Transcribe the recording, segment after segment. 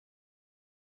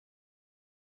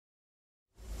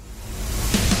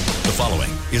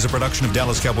is a production of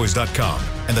DallasCowboys.com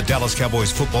and the Dallas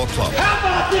Cowboys Football Club. How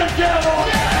about them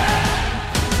Cowboys?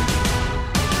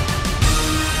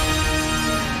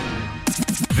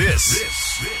 This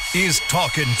is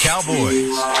Talkin'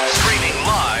 Cowboys. Streaming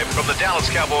live from the Dallas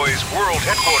Cowboys World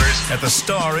Headquarters at the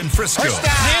Star in Frisco. First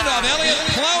down. Handoff. Elliott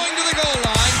plowing to the goal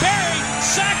line. Buried.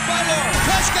 Sacked by Lawrence.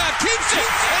 Prescott keeps it,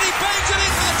 and he bangs it in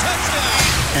for the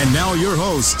touchdown. And now your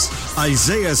hosts,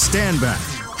 Isaiah Stanback,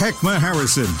 Heckma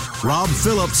Harrison, Rob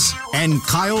Phillips, and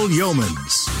Kyle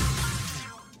Yeomans.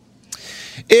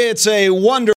 It's a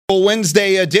wonderful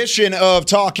Wednesday edition of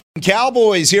Talking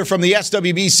Cowboys here from the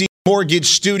SWBC Mortgage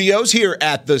Studios here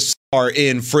at the Star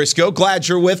in Frisco. Glad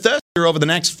you're with us here over the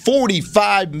next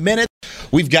 45 minutes.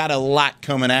 We've got a lot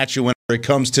coming at you whenever it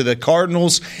comes to the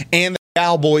Cardinals and the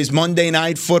Cowboys. Monday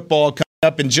Night Football coming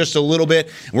up in just a little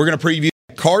bit. We're going to preview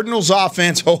Cardinals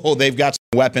offense. Oh, they've got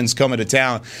some weapons coming to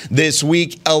town this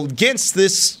week against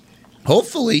this,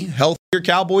 hopefully, healthier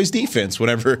Cowboys defense.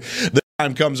 Whenever the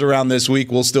time comes around this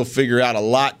week, we'll still figure out a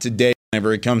lot today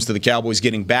whenever it comes to the Cowboys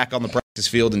getting back on the practice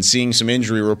field and seeing some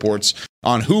injury reports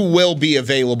on who will be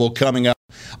available coming up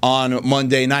on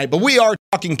Monday night. But we are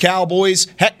talking Cowboys.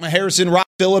 Heckma Harrison, Rob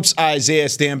Phillips, Isaiah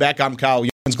Stanback. I'm Kyle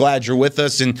Yeomans. Glad you're with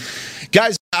us. And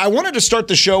guys, I wanted to start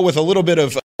the show with a little bit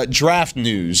of draft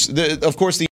news. Of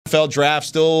course, the NFL draft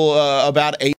still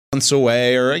about 8 months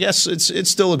away, or I guess it's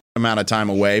still a good amount of time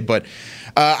away. But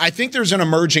I think there's an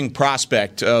emerging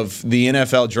prospect of the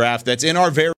NFL draft that's in our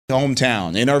very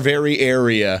hometown, in our very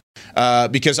area,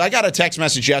 because I got a text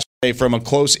message yesterday from a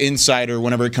close insider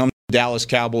whenever it comes to Dallas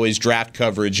Cowboys draft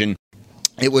coverage, and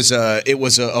it was a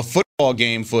football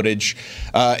game footage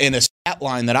in a stat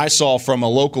line that I saw from a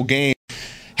local game.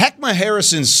 Heckma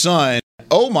Harrison's son,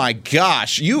 oh my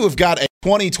gosh, you have got a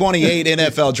 2028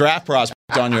 NFL draft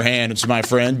prospect on your hands, my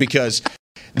friend, because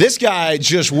this guy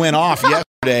just went off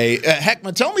yesterday.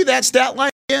 Heckma, tell me that stat line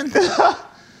again.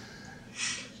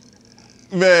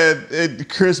 Man,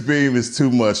 Chris Beam is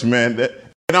too much, man.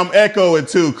 And I'm echoing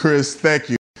too, Chris. Thank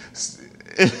you.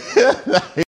 He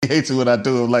hates it when I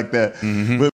do him like that.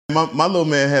 Mm-hmm. But my little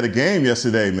man had a game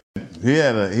yesterday, man. He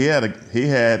had a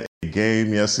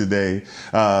game yesterday.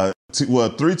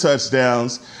 3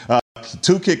 touchdowns,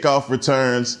 2 kickoff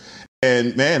returns,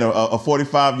 and man, a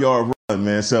 45-yard run,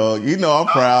 man. So I'm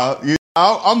proud.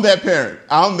 I'm that parent.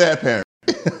 I'm that parent.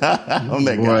 I'm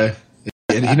that guy.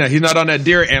 And he's not on that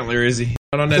deer antler, is he?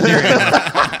 Not on that deer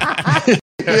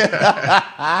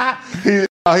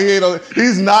antler.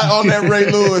 He's not on that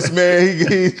Ray Lewis, man.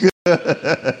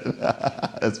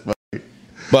 That's funny.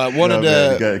 But wanted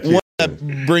to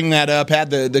bring that up. Had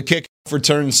the kickoff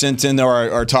return sent in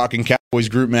our Talking Cowboys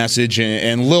group message,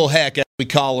 and Lil Heck, as we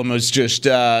call him, was just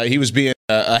he was being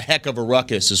a heck of a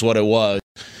ruckus, is what it was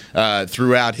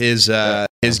throughout his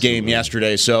game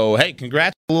yesterday. So hey,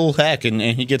 congrats to Lil Heck, and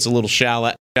he gets a little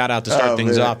shout out to start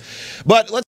things off.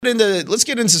 But let's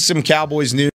get into some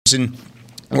Cowboys news. And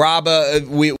Rob,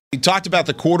 we talked about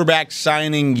the quarterback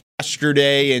signing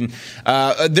yesterday, and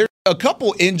there's a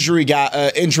couple injury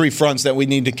fronts that we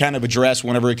need to kind of address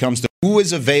whenever it comes to who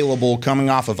is available coming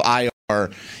off of IR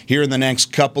here in the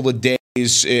next couple of days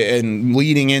and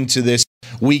leading into this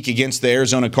week against the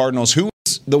Arizona Cardinals. Who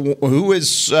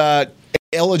is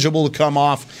eligible to come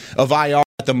off of IR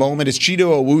at the moment? Is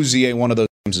Chido Awuzie one of those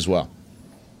names as well?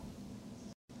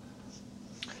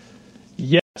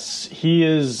 Yes, he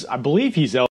is. I believe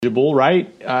he's eligible,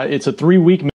 right? It's a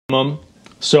 3-week minimum.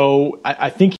 So I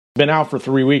think he's been out for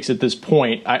 3 weeks at this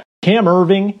point. Cam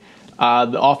Irving,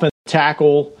 the offensive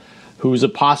tackle, who's a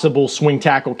possible swing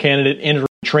tackle candidate entering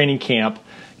training camp.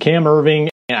 Cam Irving,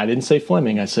 and I didn't say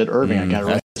Fleming. I said Irving. I got it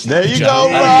right. There you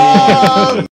go,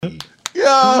 Rob.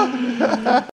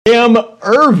 Yeah. Cam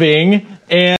Irving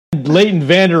and Leighton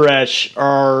Vander Esch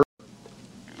are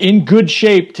in good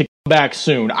shape to come back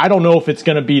soon. I don't know if it's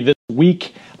going to be this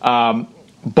week,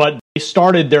 but they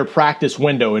started their practice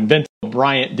window, and Vento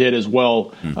Bryant did as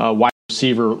well, wide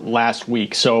receiver last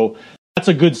week. So that's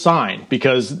a good sign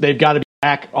because they've got to be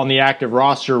back on the active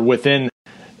roster within,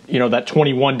 that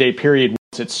 21-day period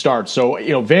once it starts.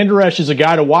 So, Vander Esch is a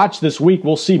guy to watch this week.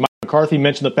 We'll see. Mike McCarthy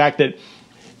mentioned the fact that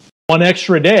one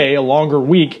extra day, a longer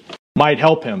week, might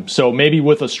help him. So maybe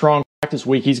with a strong practice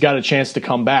week, he's got a chance to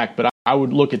come back. But I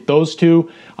would look at those two.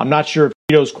 I'm not sure if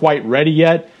Tito's quite ready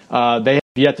yet. They have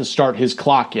yet to start his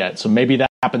clock yet. So maybe that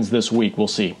happens this week. We'll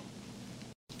see.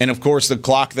 And, of course, the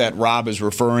clock that Rob is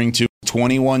referring to,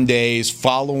 21 days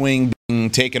following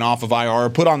being taken off of IR,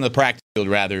 put on the practice field,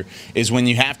 rather, is when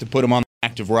you have to put him on the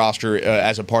active roster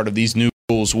as a part of these new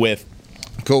rules with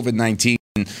COVID-19,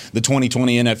 the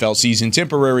 2020 NFL season,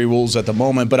 temporary rules at the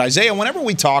moment. But, Isaiah, whenever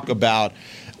we talk about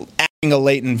a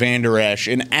Leighton Vander Esch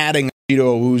and adding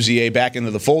Chido Awuzie back into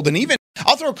the fold. And even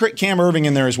I'll throw Cam Irving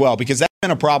in there as well, because that's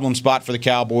been a problem spot for the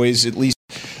Cowboys, at least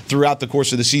throughout the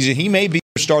course of the season. He may be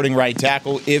your starting right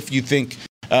tackle if you think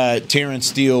Terrence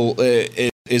Steele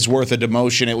is worth a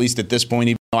demotion, at least at this point,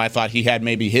 even though I thought he had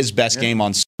maybe his best game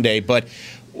on Sunday. But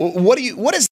what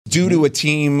does it do to a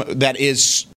team that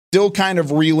is still kind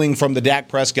of reeling from the Dak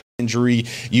Prescott injury?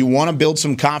 You want to build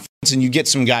some confidence and you get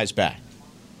some guys back.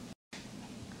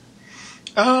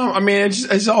 I mean,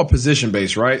 it's all position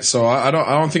based, right? So I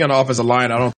don't think on the offensive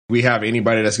line, I don't think we have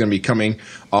anybody that's going to be coming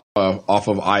off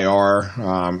of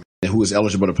IR who is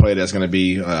eligible to play. That's going to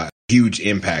be a huge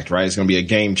impact, right? It's going to be a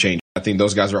game changer. I think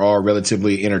those guys are all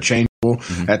relatively interchangeable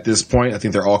at this point. I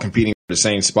think they're all competing for the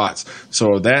same spots.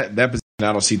 So that position,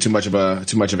 I don't see too much of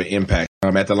an impact.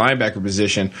 At the linebacker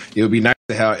position, it would be nice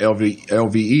to have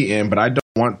LVE in, but I don't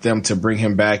want them to bring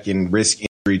him back and risk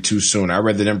injury too soon. I'd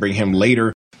rather them bring him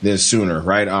later than sooner,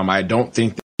 right? I don't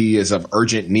think that he is of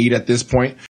urgent need at this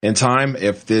point in time.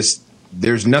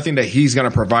 There's nothing that he's going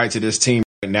to provide to this team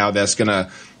right now that's gonna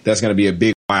be a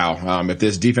big wow. If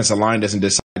this defensive line doesn't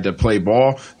decide to play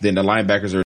ball, then the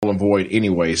linebackers are null and void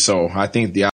anyway. So I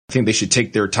think they should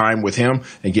take their time with him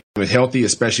and get him healthy,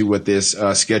 especially with this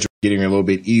schedule getting a little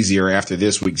bit easier after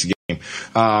this week's game.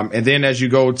 And then as you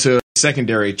go to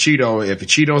secondary, Chido, if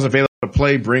Chido's available to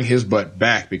play, bring his butt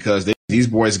back, because these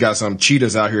boys got some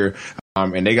cheetahs out here,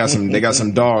 and they got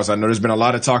some dogs. I know there's been a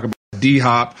lot of talk about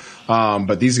D-Hop,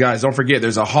 but these guys, don't forget,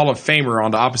 there's a Hall of Famer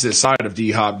on the opposite side of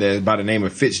D-Hop that by the name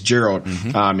of Fitzgerald,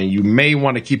 and you may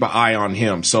want to keep an eye on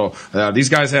him. So these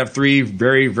guys have three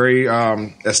very, very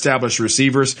established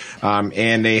receivers,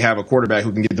 and they have a quarterback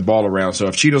who can get the ball around. So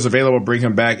if Chido's available, bring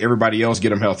him back. Everybody else,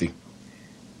 get him healthy.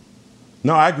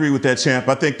 No, I agree with that, Champ.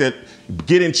 I think that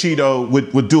getting Chido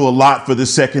would do a lot for the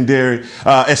secondary,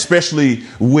 especially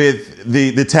with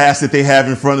the task that they have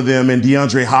in front of them and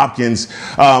DeAndre Hopkins.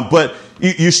 But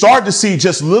you start to see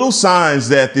just little signs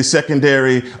that the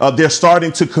secondary, they're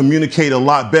starting to communicate a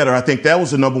lot better. I think that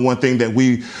was the number one thing that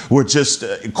we were just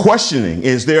questioning,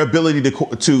 is their ability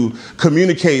to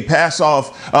communicate, pass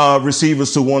off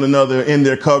receivers to one another in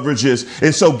their coverages.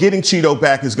 And so getting Chido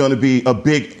back is going to be a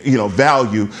big,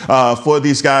 value for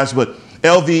these guys. But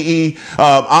LVE,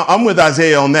 I'm with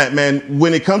Isaiah on that, man.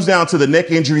 When it comes down to the neck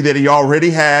injury that he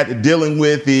already had, dealing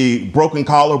with the broken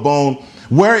collarbone,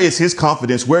 where is his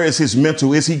confidence? Where is his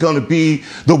mental? Is he going to be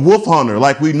the wolf hunter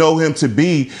like we know him to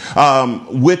be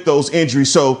with those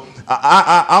injuries? So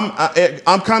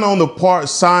I'm kind of on the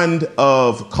side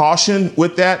of caution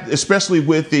with that, especially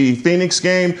with the Phoenix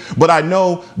game. But I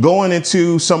know going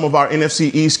into some of our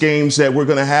NFC East games that we're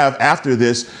going to have after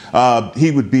this,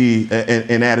 he would be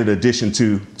an added addition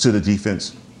to the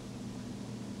defense.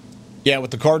 Yeah,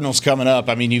 with the Cardinals coming up,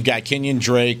 I mean, you've got Kenyon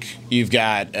Drake, you've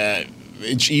got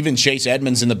even Chase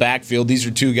Edmonds in the backfield. These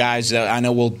are two guys that I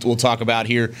know we'll talk about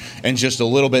here in just a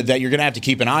little bit that you're going to have to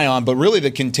keep an eye on. But really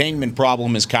the containment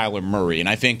problem is Kyler Murray. And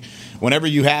I think whenever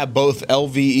you have both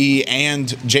LVE and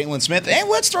Jalen Smith, and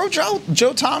let's throw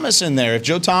Joe Thomas in there. If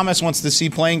Joe Thomas wants to see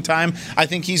playing time, I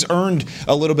think he's earned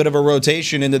a little bit of a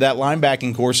rotation into that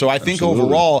linebacking core. So I think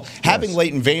overall, having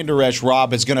Leighton Vander Esch,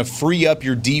 Rob, is going to free up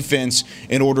your defense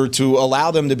in order to allow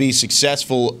them to be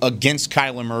successful against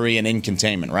Kyler Murray and in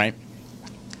containment, right?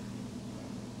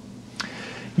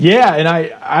 Yeah, and I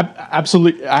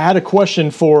absolutely. I had a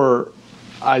question for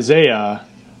Isaiah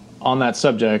on that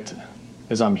subject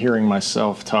as I'm hearing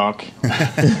myself talk.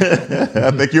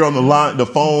 I think you're on the line, the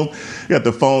phone. You got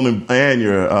the phone and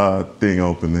your thing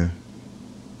open there.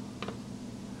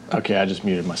 Okay, I just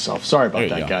muted myself. Sorry about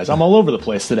that, guys. I'm all over the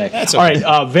place today. That's okay.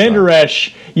 All right, Vander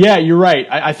Esch. Yeah, you're right.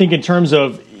 I think in terms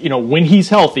of when he's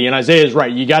healthy, and Isaiah is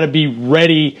right, you got to be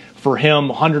ready for him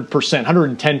 100%,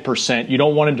 110%. You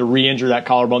don't want him to re-injure that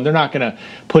collarbone. They're not going to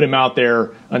put him out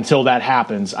there until that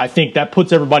happens. I think that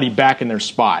puts everybody back in their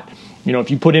spot.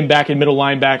 If you put him back in middle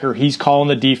linebacker, he's calling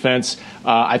the defense.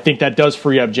 I think that does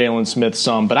free up Jalen Smith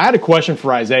some. But I had a question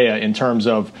for Isaiah in terms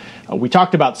of, we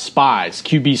talked about spies,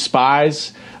 QB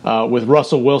spies, with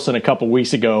Russell Wilson a couple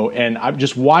weeks ago. And I'm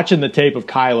just watching the tape of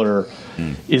Kyler.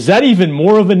 Is that even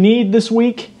more of a need this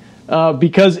week?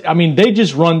 Because, they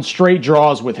just run straight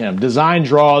draws with him, design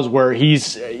draws where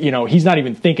he's not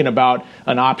even thinking about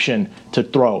an option to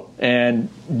throw. And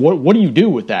what do you do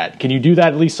with that? Can you do that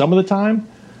at least some of the time?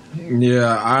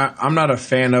 Yeah, I'm not a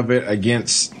fan of it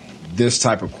against this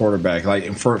type of quarterback.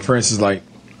 Like, for instance, like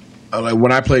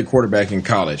when I played quarterback in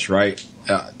college, right,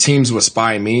 teams would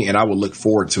spy me and I would look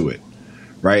forward to it.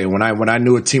 Right. And when I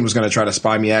knew a team was going to try to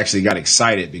spy me, I actually got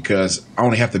excited because I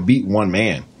only have to beat one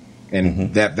man.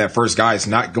 and that first guy is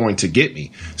not going to get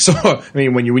me. So I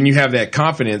mean, when you have that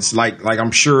confidence, like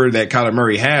I'm sure that Kyler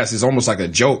Murray has, it's almost like a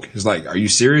joke. It's like, are you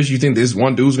serious? You think this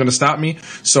one dude's going to stop me?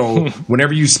 So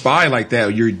whenever you spy like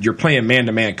that, you're playing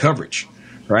man-to-man coverage.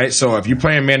 Right, so if you're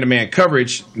playing man-to-man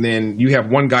coverage, then you have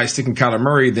one guy sticking Kyler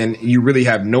Murray, then you really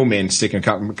have no man sticking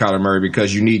Kyler Murray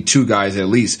because you need two guys at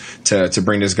least to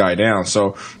bring this guy down.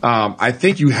 So I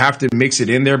think you have to mix it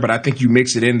in there, but I think you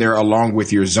mix it in there along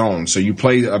with your zone. So you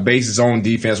play a base zone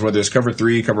defense, whether it's cover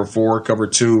 3, cover 4, cover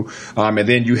 2, and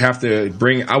then you have to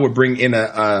I would bring in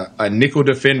a nickel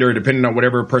defender, depending on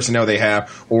whatever personnel they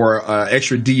have, or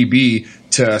extra DB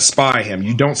to spy him.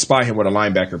 You don't spy him with a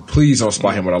linebacker. Please don't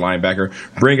spy him with a linebacker.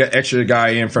 Bring an extra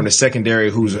guy in from the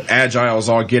secondary who's agile as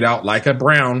all get out, like a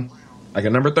Brown, like a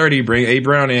number 30. Bring A.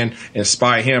 Brown in and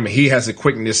spy him. He has the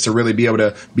quickness to really be able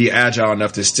to be agile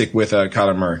enough to stick with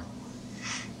Kyler Murray.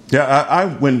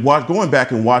 Yeah, when going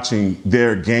back and watching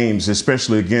their games,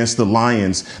 especially against the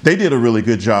Lions, they did a really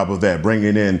good job of that,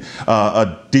 bringing in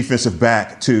a defensive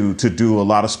back to do a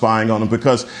lot of spying on them,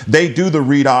 because they do the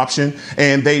read option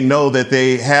and they know that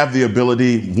they have the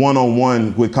ability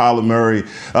one-on-one with Kyler Murray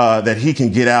that he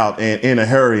can get out in a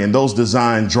hurry, and those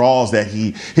design draws that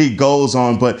he goes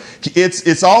on. But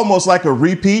it's almost like a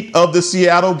repeat of the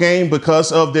Seattle game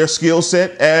because of their skill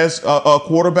set as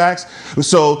quarterbacks.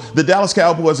 So the Dallas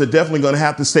Cowboys are definitely going to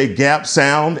have to stay gap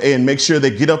sound and make sure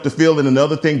they get up the field. And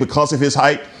another thing, because of his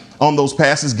height on those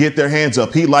passes, get their hands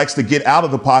up. He likes to get out of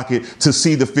the pocket to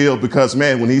see the field because,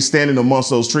 man, when he's standing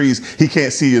amongst those trees, he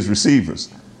can't see his receivers.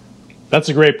 That's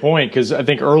a great point, because I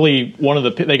think early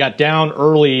they got down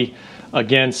early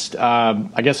against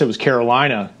I guess it was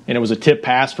Carolina, and it was a tip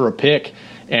pass for a pick.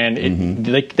 And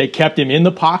they kept him in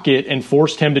the pocket and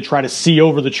forced him to try to see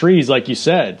over the trees, like you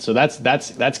said. So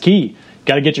that's key.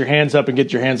 Got to get your hands up and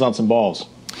get your hands on some balls.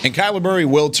 And Kyler Murray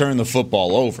will turn the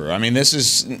football over. I mean, this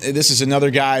is another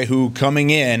guy who,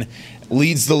 coming in,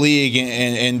 leads the league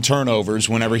in turnovers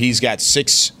whenever he's got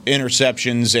 6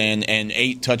 interceptions and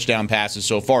 8 touchdown passes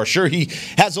so far. Sure, he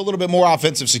has a little bit more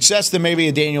offensive success than maybe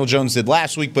a Daniel Jones did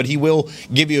last week, but he will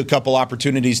give you a couple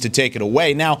opportunities to take it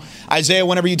away. Now, Isaiah,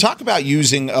 whenever you talk about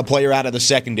using a player out of the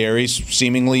secondaries,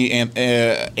 seemingly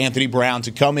Anthony Brown,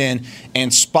 to come in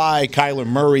and spy Kyler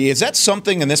Murray, is that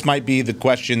something, and this might be the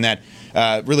question that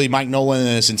really Mike Nolan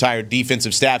and this entire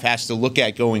defensive staff has to look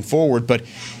at going forward, but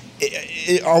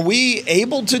are we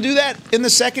able to do that in the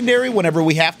secondary whenever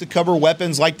we have to cover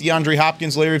weapons like DeAndre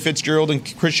Hopkins, Larry Fitzgerald,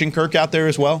 and Christian Kirk out there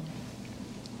as well?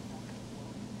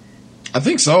 I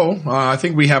think so. I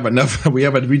think we have enough. We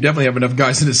definitely have enough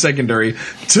guys in the secondary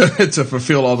to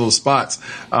fulfill all those spots.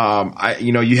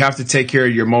 You have to take care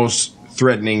of your most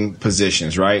threatening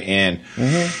positions, right? And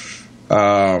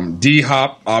D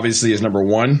Hop obviously is number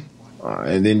 1.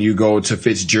 And then you go to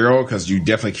Fitzgerald, because you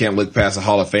definitely can't look past a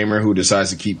Hall of Famer who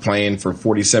decides to keep playing for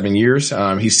 47 years.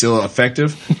 He's still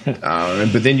effective.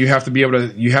 But then you have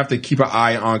to keep an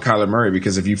eye on Kyler Murray,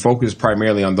 because if you focus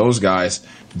primarily on those guys,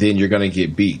 then you're going to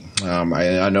get beat.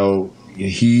 I know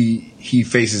he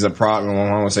faces a problem. I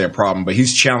don't want to say a problem, but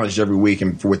he's challenged every week,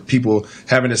 and with people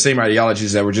having the same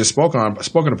ideologies that were just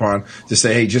spoken upon, to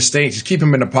say, hey, just keep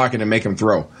him in the pocket and make him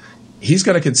throw. He's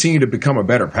going to continue to become a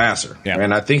better passer. Yeah.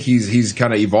 And I think he's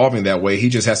kind of evolving that way. He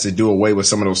just has to do away with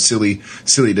some of those silly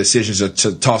decisions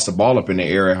to toss the ball up in the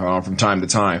air from time to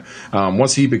time.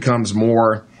 Once he becomes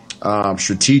more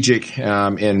strategic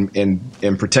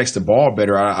and protects the ball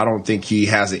better, I don't think he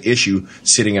has an issue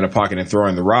sitting in a pocket and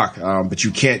throwing the rock. But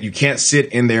you can't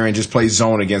sit in there and just play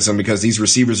zone against him, because these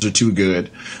receivers are too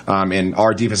good. And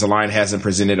our defensive line hasn't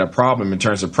presented a problem in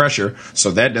terms of pressure,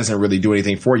 so that doesn't really do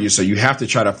anything for you. So you have to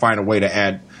try to find a way to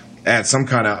add some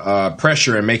kind of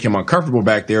pressure and make him uncomfortable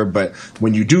back there. But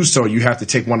when you do so, you have to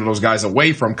take one of those guys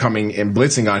away from coming and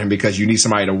blitzing on him, because you need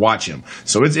somebody to watch him.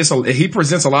 So he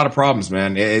presents a lot of problems,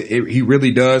 man. He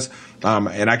really does.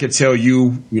 And I could tell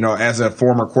you, as a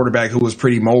former quarterback who was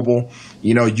pretty mobile,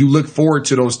 you look forward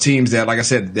to those teams that, like I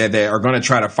said, that are going to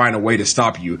try to find a way to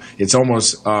stop you. It's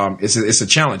almost it's a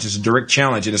challenge. It's a direct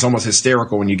challenge, and it's almost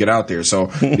hysterical when you get out there. So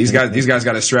these guys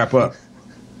got to strap up.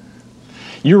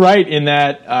 You're right in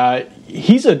that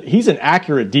he's an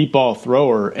accurate deep ball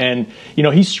thrower, and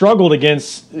he struggled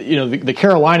against the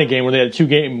Carolina game where they had a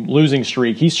 2-game losing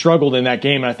streak. He struggled in that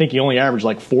game, and I think he only averaged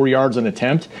like 4 yards an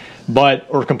attempt,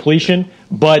 or completion.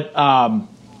 But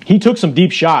he took some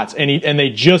deep shots, and they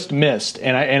just missed.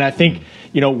 And I think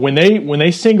when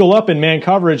they single up in man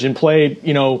coverage and play,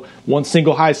 one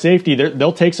single high safety,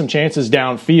 they'll take some chances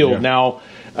downfield. Yeah. Now,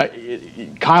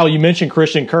 Kyle, you mentioned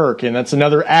Christian Kirk, and that's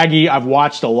another Aggie I've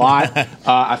watched a lot.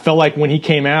 I felt like when he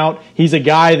came out, he's a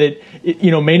guy that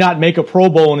may not make a Pro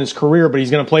Bowl in his career, but he's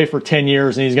going to play for 10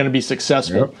 years and he's going to be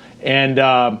successful. Yep.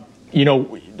 And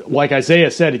like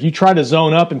Isaiah said, if you try to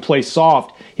zone up and play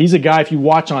soft, he's a guy, if you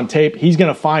watch on tape, he's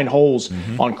going to find holes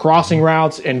on crossing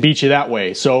routes and beat you that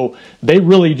way. So they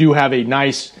really do have a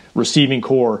nice receiving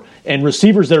core and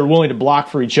receivers that are willing to block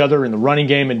for each other in the running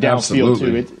game and downfield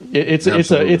too.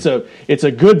 It's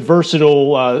a good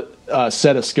versatile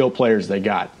set of skill players they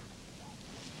got.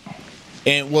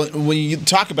 And when you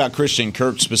talk about Christian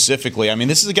Kirk specifically, I mean,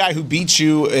 this is a guy who beats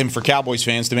you, and for Cowboys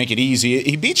fans, to make it easy,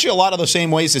 he beats you a lot of the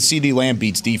same ways that CeeDee Lamb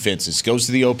beats defenses. Goes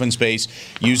to the open space,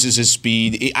 uses his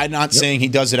speed. I'm not saying he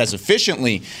does it as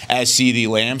efficiently as CeeDee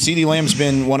Lamb. CeeDee Lamb's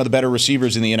been one of the better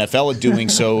receivers in the NFL at doing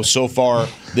so far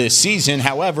this season.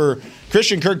 However,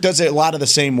 Christian Kirk does it a lot of the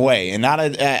same way, and not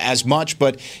as much,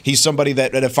 but he's somebody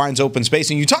that finds open space.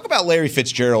 And you talk about Larry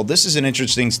Fitzgerald. This is an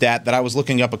interesting stat that I was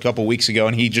looking up a couple weeks ago,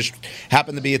 and he just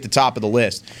happened to be at the top of the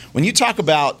list. When you talk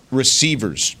about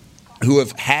receivers who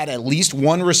have had at least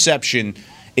one reception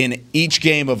in each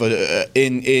game of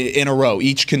in a row,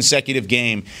 each consecutive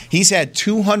game, he's had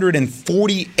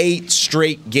 248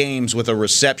 straight games with a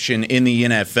reception in the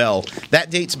NFL. That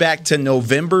dates back to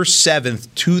November 7th,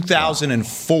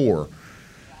 2004.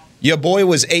 Your boy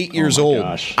was 8 years old.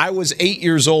 Gosh. I was 8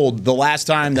 years old the last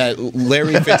time that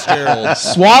Larry Fitzgerald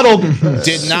Swaddled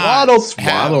did not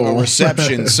have a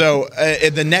reception. So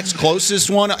the next closest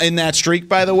one in that streak,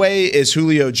 by the way, is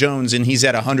Julio Jones, and he's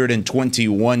at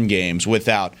 121 games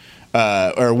without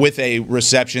with a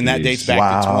reception. That dates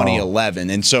back to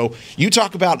 2011. And so you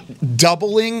talk about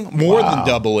doubling, more than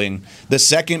doubling, the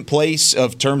second place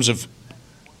of terms of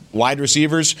wide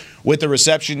receivers with the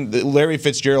reception. Larry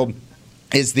Fitzgerald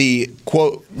is the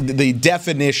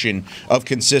definition of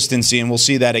consistency, and we'll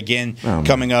see that again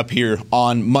coming up here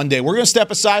on Monday. We're going to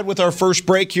step aside with our first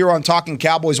break here on Talking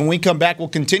Cowboys. When we come back, we'll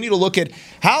continue to look at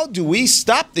how do we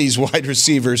stop these wide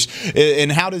receivers,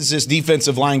 and how does this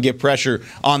defensive line get pressure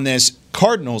on this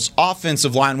Cardinals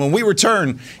offensive line when we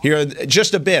return here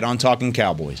just a bit on Talking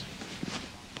Cowboys.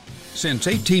 Since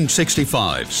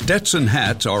 1865, Stetson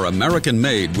hats are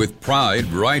American-made with pride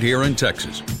right here in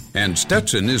Texas. And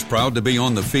Stetson is proud to be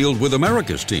on the field with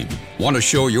America's team. Want to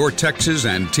show your Texas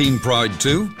and team pride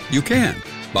too? You can.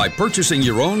 By purchasing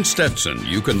your own Stetson,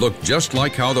 you can look just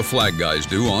like how the flag guys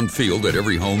do on field at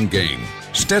every home game.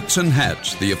 Stetson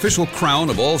hats, the official crown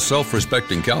of all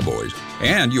self-respecting Cowboys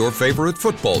and your favorite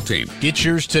football team. Get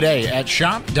yours today at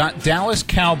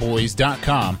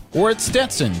shop.dallascowboys.com or at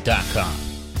stetson.com.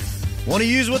 Want to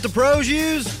use what the pros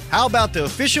use? How about the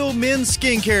official men's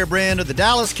skincare brand of the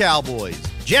Dallas Cowboys,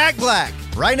 Jack Black?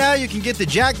 Right now you can get the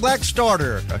Jack Black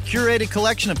Starter, a curated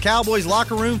collection of Cowboys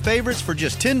locker room favorites for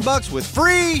just $10 with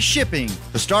free shipping.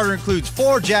 The starter includes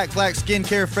 4 Jack Black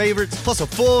skincare favorites plus a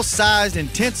full-sized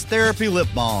intense therapy lip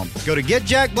balm. Go to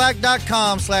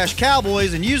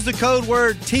getjackblack.com/Cowboys and use the code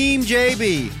word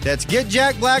TEAMJB. That's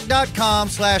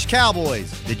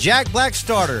getjackblack.com/Cowboys. The Jack Black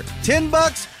Starter,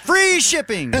 $10. Free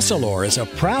shipping! Essilor is a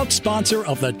proud sponsor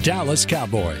of the Dallas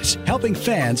Cowboys, helping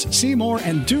fans see more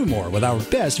and do more with our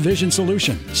best vision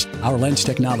solutions. Our lens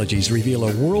technologies reveal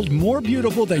a world more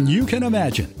beautiful than you can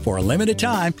imagine. For a limited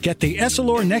time, get the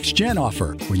Essilor Next Gen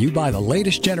offer. When you buy the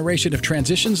latest generation of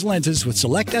Transitions lenses with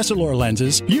select Essilor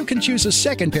lenses, you can choose a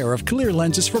second pair of clear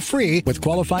lenses for free with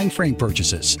qualifying frame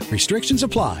purchases. Restrictions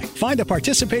apply. Find a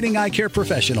participating eye care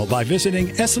professional by visiting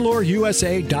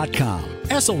EssilorUSA.com.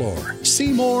 Essilor.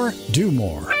 See more, do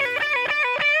more.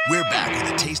 We're back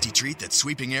with a tasty treat that's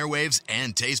sweeping airwaves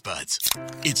and taste buds.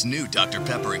 It's new Dr.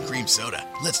 Pepper and Cream Soda.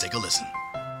 Let's take a listen.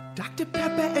 Dr.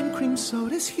 Pepper and Cream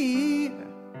Soda's here.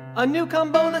 A new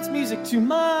combo that's music to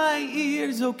my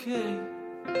ears, okay.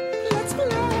 Let's play.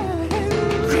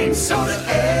 Cream Soda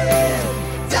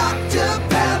and Dr.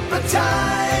 Pepper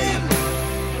time.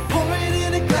 Pour it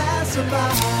in a glass of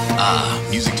ice. Ah,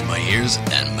 music to my ears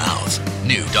and mouth.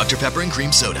 New Dr. Pepper and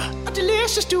Cream Soda. A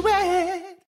delicious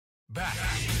duet. Back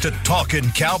to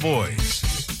Talking Cowboys.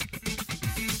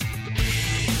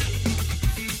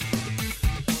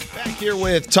 Back here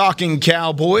with Talking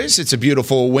Cowboys. It's a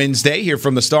beautiful Wednesday here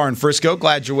from the Star in Frisco.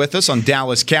 Glad you're with us on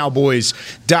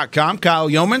DallasCowboys.com. Kyle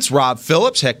Yeomans, Rob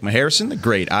Phillips, Heckma Harrison, the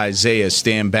great Isaiah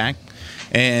Stanback.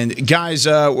 And guys,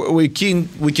 we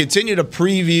continue to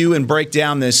preview and break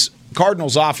down this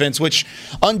Cardinals offense, which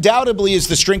undoubtedly is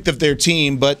the strength of their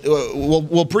team, but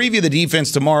we'll preview the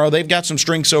defense tomorrow. They've got some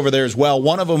strengths over there as well.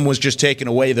 One of them was just taken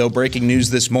away, though. Breaking news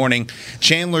this morning.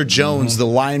 Chandler Jones, the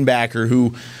linebacker,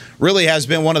 who really has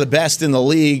been one of the best in the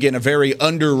league and a very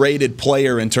underrated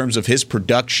player in terms of his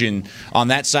production on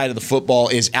that side of the football,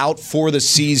 is out for the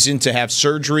season to have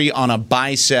surgery on a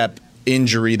bicep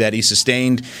injury that he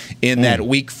sustained in that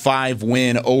Week 5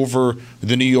 win over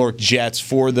the New York Jets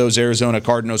for those Arizona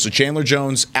Cardinals. So Chandler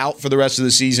Jones out for the rest of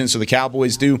the season, so the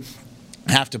Cowboys do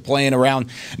have to plan around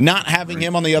not having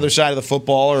him on the other side of the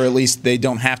football, or at least they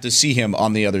don't have to see him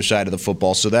on the other side of the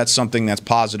football. So that's something that's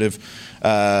positive.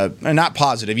 Not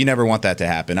positive. You never want that to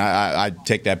happen. I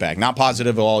take that back. Not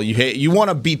positive at all. You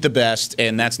want to beat the best,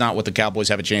 and that's not what the Cowboys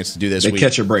have a chance to do this week. They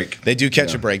catch a break. They do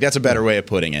catch a break. That's a better way of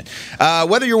putting it.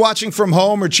 Whether you're watching from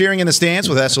home or cheering in the stands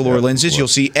with Essilor lenses, you'll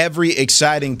see every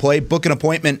exciting play. Book an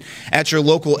appointment at your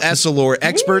local Essilor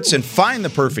experts and find the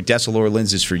perfect Essilor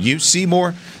lenses for you. See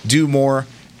more, do more.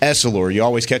 Essilor. You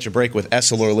always catch a break with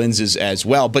Essilor lenses as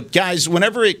well. But guys,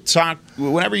 whenever you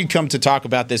come to talk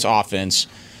about this offense,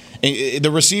 the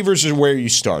receivers are where you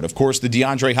start. Of course, the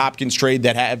DeAndre Hopkins trade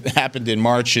that happened in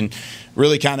March and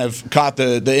really kind of caught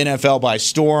the NFL by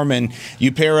storm. And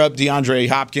you pair up DeAndre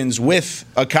Hopkins with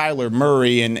a Kyler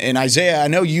Murray. And Isaiah, I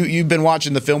know you've been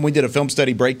watching the film. We did a film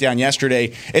study breakdown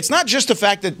yesterday. It's not just the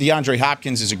fact that DeAndre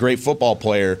Hopkins is a great football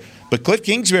player, but Cliff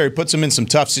Kingsbury puts him in some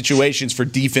tough situations for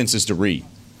defenses to read.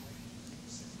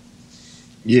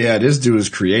 Yeah, this dude is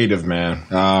creative, man.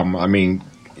 I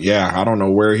don't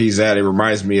know where he's at. It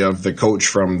reminds me of the coach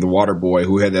from The Waterboy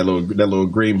who had that little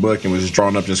green book and was just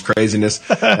drawing up just craziness.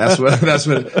 That's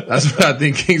what I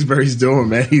think Kingsbury's doing,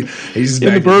 man. He's just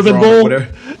in the Bourbon Bowl.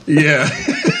 Yeah,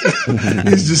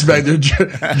 he's just back there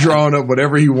drawing up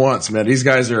whatever he wants, man. These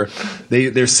guys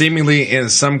they're seemingly in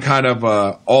some kind of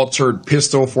altered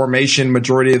pistol formation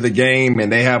majority of the game,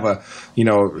 and they have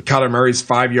Kyler Murray's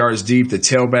 5 yards deep, the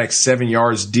tailback 7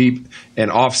 yards deep and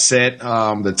offset.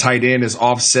 The tight end is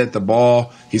offset the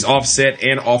ball. He's offset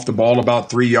and off the ball about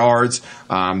 3 yards.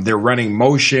 They're running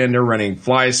motion. They're running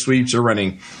fly sweeps. They're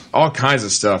running all kinds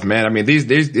of stuff, man. I mean, this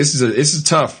is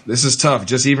tough. This is tough,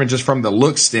 just from the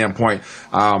look standpoint.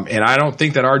 And I don't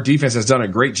think that our defense has done a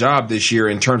great job this year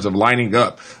in terms of lining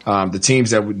up. The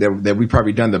teams that we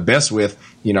probably done the best with,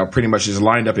 pretty much just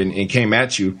lined up and came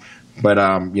at you. But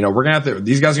we're gonna have to.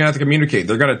 These guys are gonna have to communicate.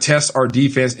 They're gonna test our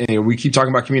defense, and we keep talking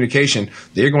about communication.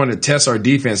 They're going to test our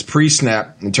defense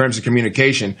pre-snap in terms of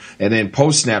communication, and then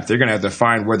post-snap, they're gonna have to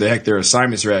find where the heck their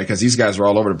assignments are at because these guys are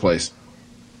all over the place.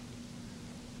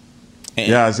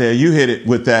 Yeah, Isaiah, you hit it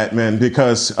with that, man.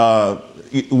 Because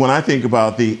when I think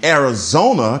about the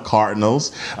Arizona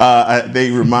Cardinals,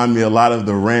 they remind me a lot of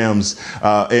the Rams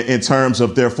in terms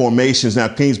of their formations. Now,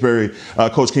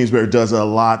 Coach Kingsbury does a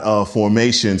lot of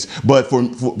formations, but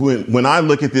when I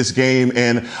look at this game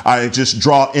and I just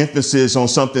draw emphasis on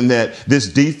something that this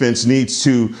defense needs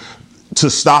to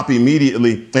stop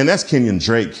immediately, and that's Kenyon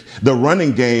Drake. The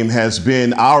running game has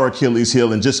been our Achilles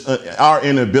heel, and just our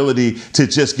inability to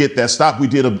just get that stop. We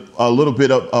did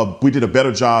we did a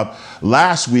better job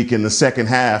last week in the second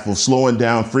half of slowing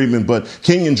down Freeman, but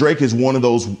Kenyon Drake is one of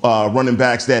those running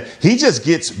backs that he just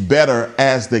gets better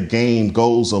as the game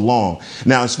goes along.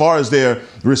 Now, as far as their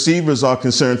receivers are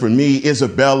concerned, for me,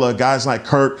 Isabella, guys like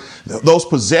Kurt, those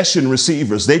possession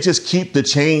receivers, they just keep the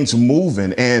chains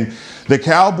moving. And the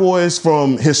Cowboys,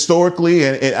 from historically,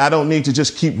 and I don't need to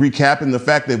just keep recapping the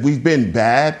fact that we've been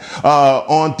bad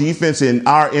on defense and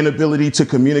our inability to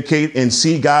communicate and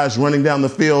see guys running down the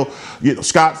field,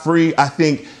 scot-free. I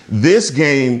think this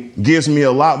game gives me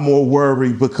a lot more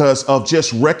worry because of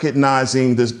just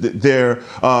recognizing their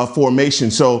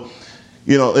formation. So,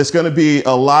 it's going to be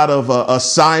a lot of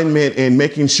assignment and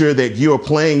making sure that you're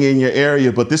playing in your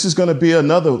area. But this is going to be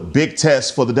another big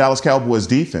test for the Dallas Cowboys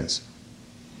defense.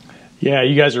 Yeah,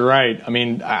 you guys are right. I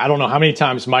mean, I don't know how many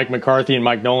times Mike McCarthy and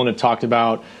Mike Nolan have talked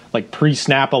about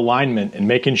pre-snap alignment and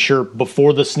making sure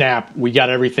before the snap we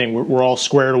got everything. We're all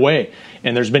squared away.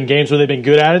 And there's been games where they've been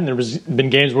good at it, and there's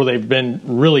been games where they've been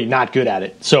really not good at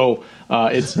it. So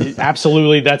it's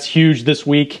absolutely, that's huge this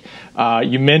week.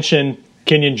 You mentioned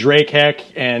Kenyon Drake,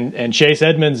 and Chase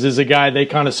Edmonds is a guy they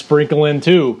kind of sprinkle in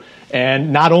too.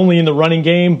 And not only in the running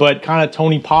game, but kind of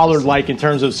Tony Pollard-like in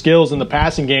terms of skills in the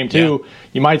passing game too. Yeah.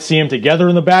 You might see them together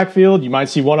in the backfield. You might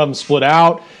see one of them split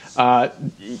out.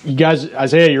 You guys,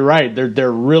 Isaiah, you're right.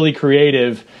 They're really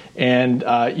creative. And,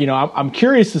 I'm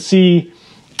curious to see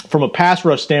from a pass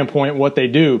rush standpoint what they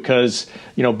do because,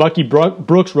 Bucky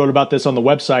Brooks wrote about this on the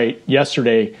website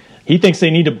yesterday. He thinks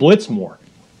they need to blitz more.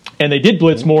 And they did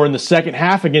blitz more in the second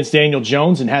half against Daniel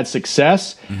Jones and had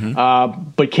success.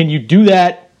 But can you do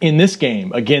that in this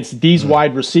game against these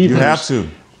wide receivers? You have to.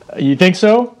 You think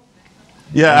so?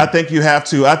 Yeah, I think you have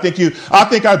to. I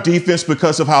think our defense,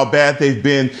 because of how bad they've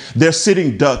been, they're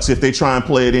sitting ducks if they try and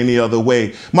play it any other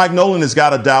way. Mike Nolan has got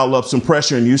to dial up some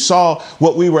pressure, and you saw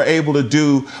what we were able to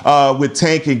do with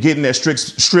Tank and getting that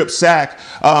strip sack,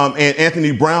 and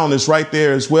Anthony Brown is right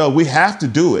there as well. We have to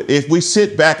do it. If we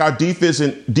sit back, our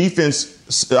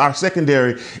our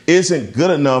secondary isn't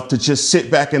good enough to just sit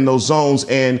back in those zones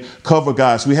and cover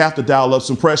guys. We have to dial up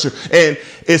some pressure. And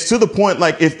it's to the point,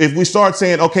 like, if we start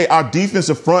saying, okay, our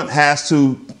defensive front has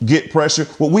to get pressure,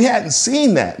 well, we hadn't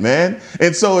seen that, man.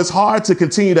 And so it's hard to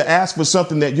continue to ask for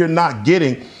something that you're not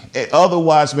getting.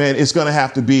 Otherwise, man, it's going to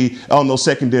have to be on those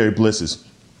secondary blitzes.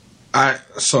 I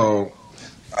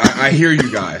hear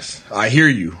you guys. I hear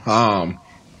you.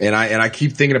 And I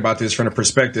keep thinking about this from the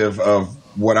perspective of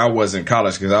what I was in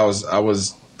college, because I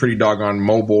was pretty doggone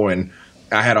mobile, and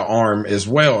I had an arm as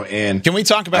well. And can we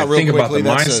talk about real quickly about the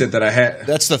mindset that I had?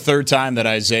 That's the third time that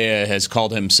Isaiah has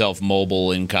called himself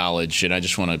mobile in college, and I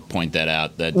just want to point that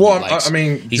out. That I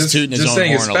mean, he's tooting his own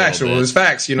saying horn it's factual. It's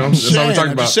facts, you know. That's all we're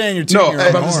talking about. Just saying you're tooting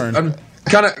your own horn. I'm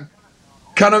kind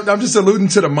of. I'm just alluding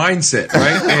to the mindset,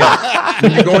 right?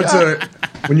 And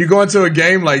when you go into a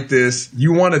game like this,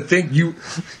 you want to think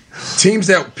teams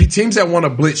that want to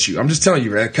blitz you. I'm just telling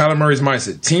you, right? Kyler Murray's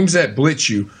mindset. Teams that blitz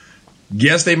you,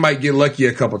 yes, they might get lucky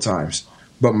a couple times,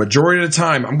 but majority of the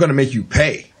time, I'm going to make you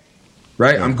pay,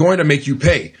 right? Yeah. I'm going to make you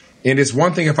pay. And it's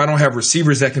one thing if I don't have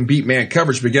receivers that can beat man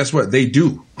coverage, but guess what? They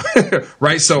do,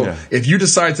 right? So if you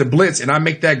decide to blitz and I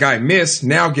make that guy miss,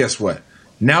 now guess what?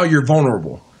 Now you're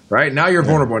vulnerable. Right? Now you're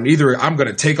vulnerable. And either I'm going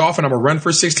to take off and I'm going to run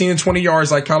for 16 and 20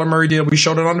 yards like Kyler Murray did. We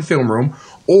showed it on the film room.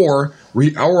 Or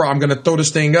I'm going to throw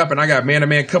this thing up and I got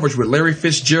man-to-man coverage with Larry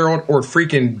Fitzgerald or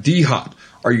freaking D-Hop.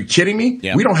 Are you kidding me?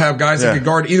 Yeah. We don't have guys that can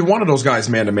guard either one of those guys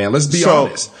man-to-man. Let's be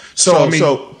honest.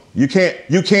 So you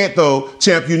can't though,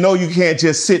 Champ. You know you can't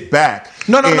just sit back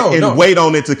and wait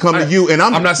on it to come to you. And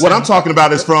I'm talking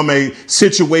about is from a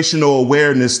situational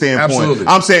awareness standpoint. Absolutely.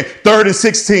 I'm saying 3rd and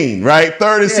 16, right?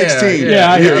 3rd and 16.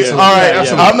 Yeah. All right.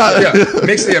 Absolutely. I'm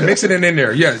not mix it in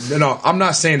there. Yeah. No, I'm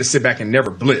not saying to sit back and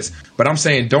never blitz, but I'm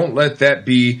saying don't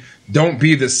be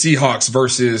the Seahawks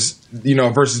versus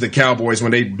the Cowboys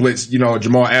when they blitz,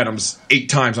 Jamal Adams 8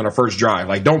 times on our first drive.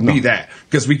 Like, don't be that,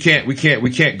 because we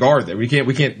can't guard that. We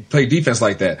can't play defense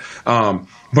like that.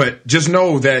 But just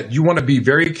know that you want to be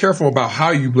very careful about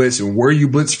how you blitz and where you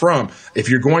blitz from. If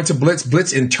you're going to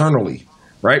blitz internally,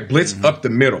 right? Blitz up the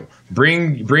middle.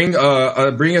 Bring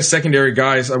a secondary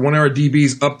guys, one of our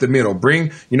DBs up the middle.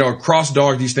 Bring, cross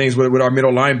dog these things with our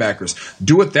middle linebackers.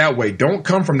 Do it that way. Don't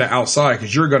come from the outside,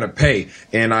 because you're going to pay.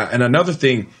 And another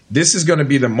thing, this is going to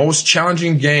be the most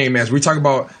challenging game as we talk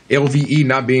about LVE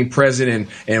not being present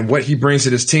and what he brings to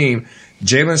this team.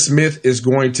 Jalen Smith is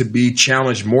going to be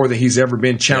challenged more than he's ever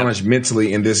been challenged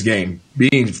mentally in this game,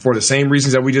 being for the same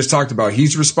reasons that we just talked about.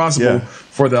 He's responsible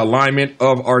for the alignment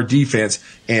of our defense.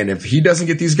 And if he doesn't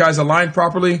get these guys aligned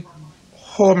properly,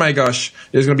 oh my gosh,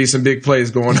 there's going to be some big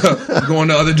plays going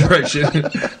the other direction.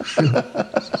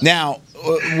 Now,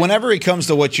 whenever it comes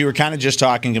to what you were kind of just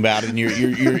talking about, and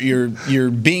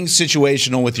you're being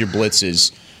situational with your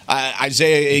blitzes,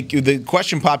 Isaiah, the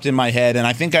question popped in my head, and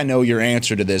I think I know your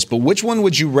answer to this, but which one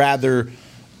would you rather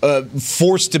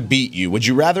force to beat you? Would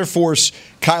you rather force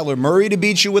Kyler Murray to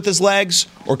beat you with his legs,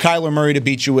 or Kyler Murray to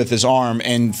beat you with his arm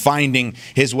and finding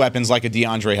his weapons like a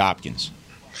DeAndre Hopkins?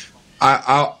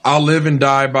 I'll live and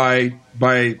die by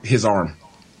his arm.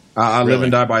 I live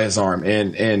and die by his arm,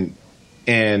 and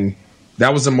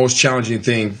that was the most challenging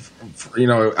thing.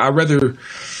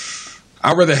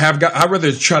 I'd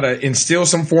rather try to instill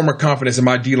some form of confidence in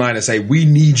my D-line and say, we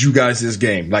need you guys this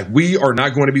game. Like, we are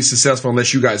not going to be successful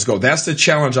unless you guys go. That's the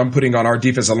challenge I'm putting on our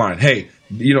defensive line. Hey,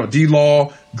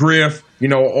 D-Law, Griff,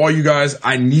 all you guys,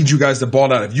 I need you guys to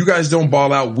ball out. If you guys don't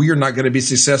ball out, we are not going to be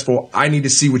successful. I need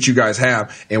to see what you guys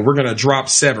have, and we're going to drop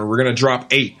 7. We're going to drop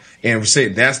 8. And we say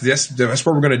that's what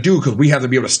we're going to do, because we have to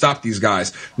be able to stop these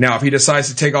guys. Now, if he decides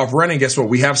to take off running, guess what?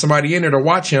 We have somebody in there to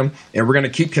watch him, and we're going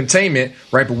to keep containment,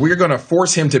 right? But we're going to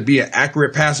force him to be an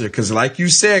accurate passer, because like you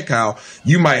said, Kyle,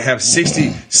 you might have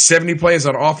 60, 70 plays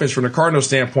on offense from the Cardinals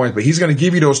standpoint, but he's going to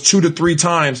give you those 2 to 3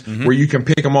 times where you can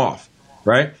pick him off.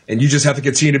 Right? And you just have to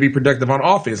continue to be productive on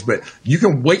offense. But you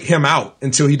can wait him out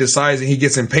until he decides and he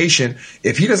gets impatient.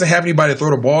 If he doesn't have anybody to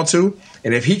throw the ball to,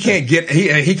 and if he can't get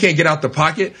out the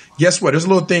pocket, guess what? There's a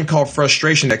little thing called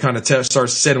frustration that kind of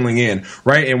starts settling in,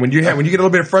 right? And when you get a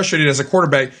little bit frustrated as a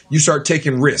quarterback, you start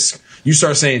taking risks. You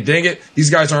start saying, dang it, these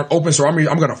guys aren't open, so I'm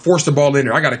going to force the ball in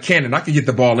there. I got a cannon. I can get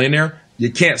the ball in there.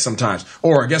 You can't sometimes.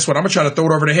 Or guess what? I'm going to try to throw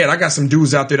it over the head. I got some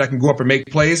dudes out there that can go up and make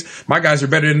plays. My guys are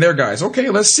better than their guys. Okay,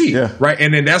 let's see. Yeah. Right?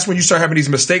 And then that's when you start having these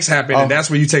mistakes happen, and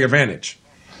that's when you take advantage.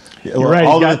 Yeah, well, right.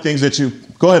 All of the things that you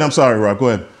 – go ahead. I'm sorry, Rob. Go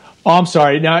ahead. Oh, I'm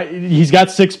sorry. Now he's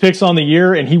got 6 picks on the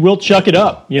year, and he will chuck it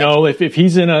up. You know, if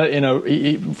he's in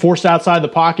a forced outside the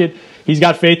pocket, he's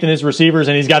got faith in his receivers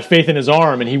and he's got faith in his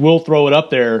arm, and he will throw it up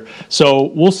there.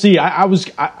 So we'll see.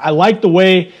 I like the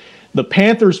way the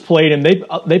Panthers played, and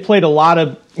they played a lot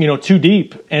of too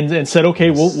deep, and said, okay,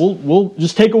 we'll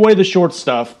just take away the short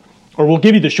stuff. Or we'll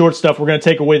give you the short stuff. We're going to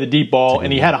take away the deep ball.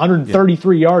 And he had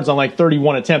 133 yards on like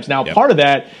 31 attempts. Now, part of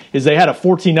that is they had a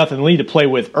 14-0 lead to play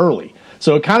with early.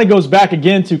 So it kind of goes back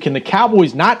again to, can the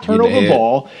Cowboys not turn over the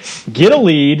ball, get a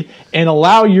lead, and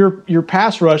allow your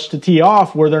pass rush to tee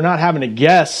off where they're not having to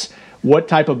guess what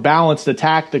type of balanced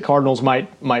attack the Cardinals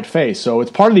might face. So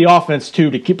it's part of the offense, too,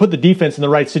 to put the defense in the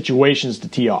right situations to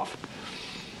tee off.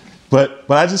 But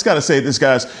I just got to say this,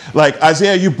 guys, like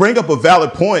Isaiah, you bring up a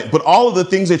valid point, but all of the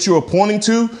things that you are pointing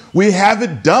to, we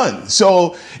haven't done.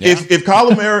 So if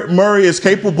Kyler Murray is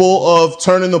capable of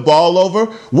turning the ball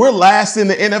over, we're last in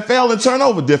the NFL in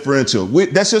turnover differential.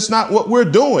 That's just not what we're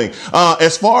doing.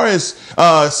 As far as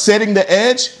setting the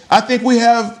edge, I think we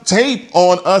have tape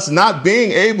on us not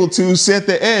being able to set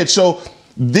the edge. So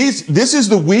this is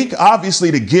the week,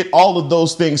 obviously, to get all of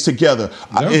those things together.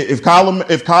 Yep. If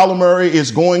Kyler Murray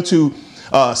is going to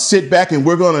sit back and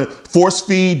we're going to force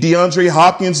feed DeAndre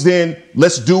Hopkins, then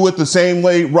let's do it the same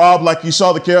way, Rob, like you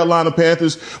saw the Carolina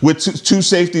Panthers with two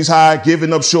safeties high,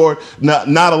 giving up short, not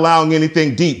allowing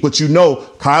anything deep. But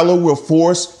Kyler will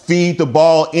force feed the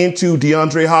ball into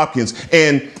DeAndre Hopkins.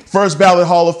 And first ballot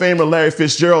Hall of Famer Larry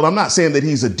Fitzgerald, I'm not saying that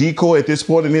he's a decoy at this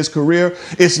point in his career.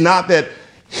 It's not that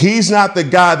he's not the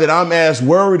guy that I'm as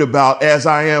worried about as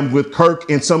I am with Kirk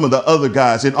and some of the other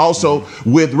guys. And also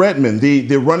with Redmond,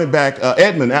 the running back,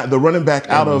 Edmund, the running back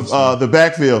out of the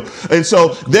backfield. And so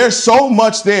there's so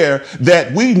much there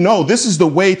that we know this is the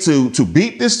way to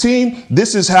beat this team.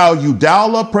 This is how you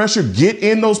dial up pressure, get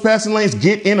in those passing lanes,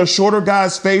 get in a shorter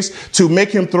guy's face to make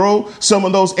him throw some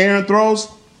of those errant throws.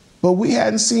 But we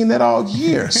hadn't seen that all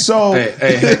year. So,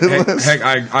 heck,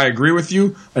 I agree with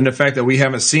you in the fact that we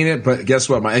haven't seen it. But guess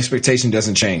what? My expectation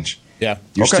doesn't change. Yeah,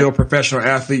 you're still a professional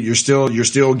athlete. You're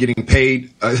still getting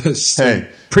paid.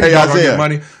 Pretty good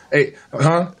money. Hey,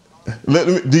 huh?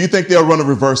 Do you think they'll run a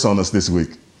reverse on us this week?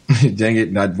 Dang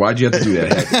it! Now, why'd you have to do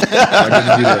that? Why'd you have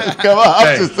to do that? Come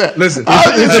on, listen.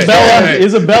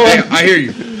 Isabella. Hey, I hear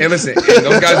you. Hey, listen.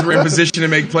 Those guys were in position to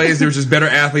make plays. There were just better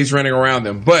athletes running around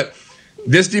them, but.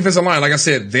 This defensive line, like I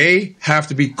said, they have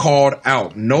to be called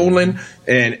out. Nolan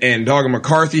and Dog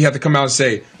McCarthy have to come out and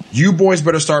say, you boys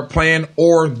better start playing,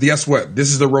 or guess what? This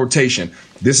is the rotation.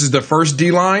 This is the first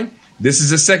D-line. This is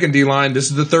the second D-line.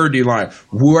 This is the third D-line.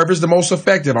 Whoever's the most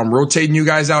effective, I'm rotating you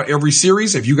guys out every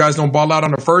series. If you guys don't ball out on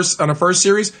the first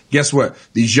series, guess what?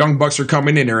 These young bucks are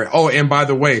coming in there. Oh, and by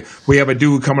the way, we have a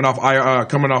dude coming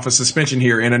off a suspension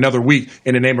here in another week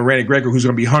in the name of Randy Gregory, who's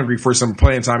going to be hungry for some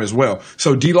playing time as well.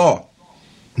 So D-Law,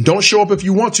 don't show up if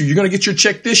you want to. You're going to get your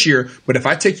check this year, but if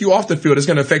I take you off the field, it's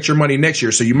going to affect your money next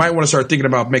year. So you might want to start thinking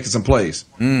about making some plays.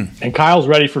 And Kyle's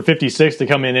ready for 56 to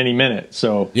come in any minute.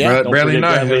 So Bradley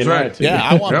Knight, that's right. Yeah,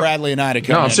 I want Bradley Knight to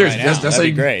come in. No, I'm serious. Right That'd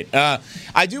be great.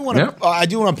 I do want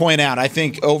to point out, I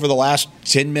think over the last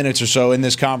 10 minutes or so in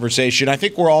this conversation, I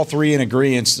think we're all three in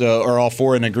agreement, or all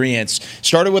four in agreement.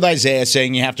 Started with Isaiah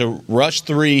saying you have to rush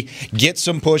 3, get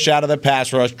some push out of the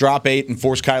pass rush, drop 8, and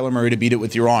force Kyler Murray to beat it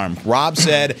with your arm. Rob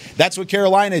said that's what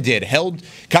Carolina did. Held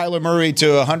Kyler Murray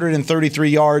to 133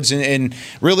 yards, and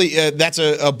really that's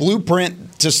a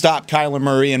blueprint to stop Kyler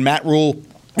Murray. And Matt Rule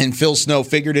and Phil Snow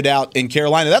figured it out in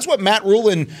Carolina. That's what Matt Rule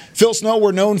and Phil Snow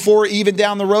were known for even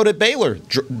down the road at Baylor.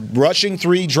 Rushing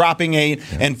 3, dropping 8,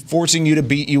 and forcing you to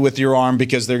beat you with your arm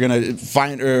because they're going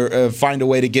to find a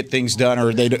way to get things done,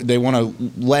 or they want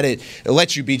to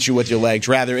let you beat you with your legs,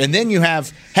 rather. And then you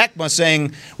have Heckma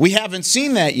saying, we haven't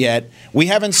seen that yet. We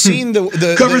haven't seen the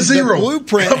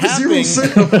blueprint happening.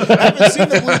 Haven't seen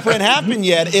the blueprint happen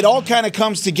yet. It all kind of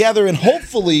comes together, and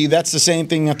hopefully that's the same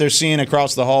thing that they're seeing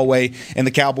across the hallway, and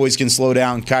the Cowboys can slow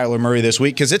down Kyler Murray this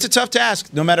week, because it's a tough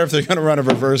task, no matter if they're going to run a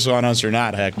reverse on us or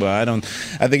not, Heck. But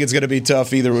I think it's going to be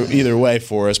tough either way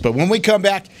for us. But when we come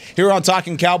back here on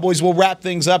Talking Cowboys, we'll wrap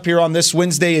things up here on this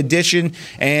Wednesday edition,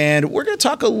 and we're going to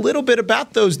talk a little bit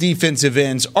about those defensive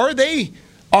ends. Are they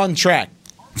on track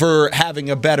for having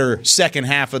a better second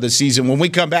half of the season? When we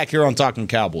come back here on Talking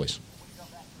Cowboys.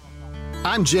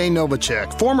 I'm Jay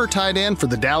Novacek, former tight end for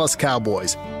the Dallas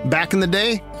Cowboys. Back in the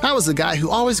day, I was the guy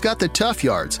who always got the tough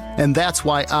yards, and that's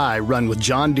why I run with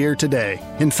John Deere today.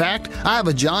 In fact, I have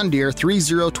a John Deere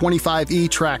 3025E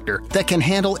tractor that can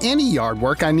handle any yard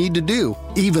work I need to do,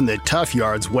 even the tough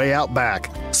yards way out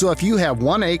back. So if you have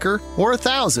 1 acre or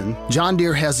 1,000, John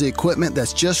Deere has the equipment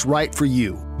that's just right for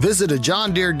you. Visit a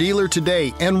John Deere dealer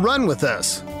today and run with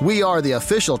us. We are the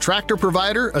official tractor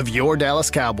provider of your Dallas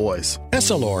Cowboys.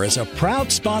 Essilor is a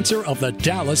proud sponsor of the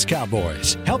Dallas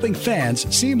Cowboys, helping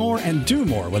fans see more and do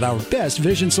more with our best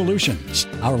vision solutions.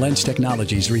 Our lens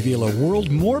technologies reveal a world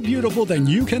more beautiful than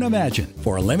you can imagine.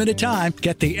 For a limited time,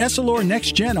 get the Essilor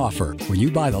Next Gen offer. When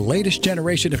you buy the latest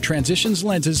generation of Transitions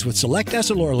lenses with select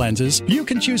Essilor lenses, you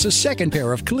can choose a second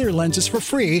pair of clear lenses for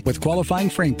free with qualifying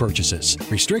frame purchases.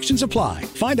 Restrictions apply.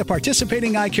 Find a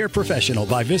participating eye care professional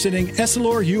by visiting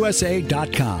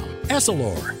EssilorUSA.com.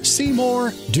 Essilor. See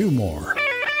more, do more.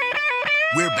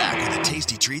 We're back with a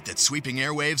tasty treat that's sweeping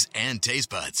airwaves and taste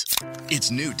buds.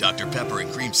 It's new Dr. Pepper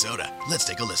and Cream Soda. Let's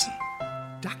take a listen.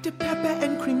 Dr. Pepper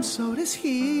and Cream Soda's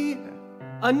here.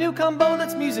 A new combo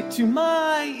that's music to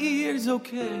my ears,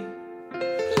 okay.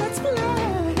 Let's play.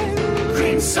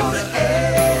 Cream Soda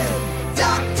and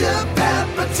Dr.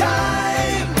 Pepper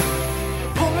time.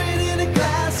 Pour it in a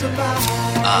glass of ice.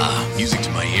 Ah, music to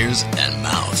my ears and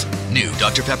mouth. New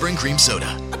Dr. Pepper and Cream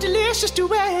Soda. A delicious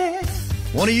duet.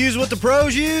 Want to use what the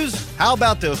pros use? How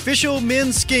about the official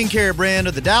men's skincare brand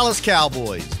of the Dallas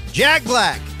Cowboys, Jack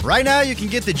Black? Right now, you can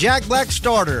get the Jack Black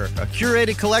Starter, a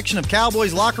curated collection of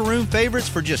Cowboys locker room favorites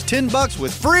for just $10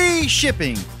 with free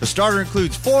shipping. The starter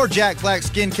includes 4 Jack Black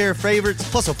skincare favorites,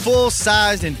 plus a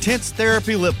full-sized intense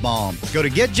therapy lip balm. Go to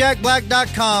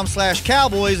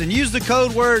getjackblack.com/Cowboys and use the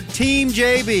code word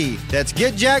TEAMJB. That's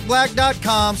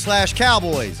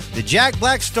getjackblack.com/Cowboys. The Jack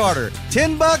Black Starter,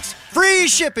 $10, free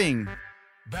shipping.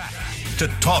 Back to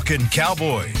Talking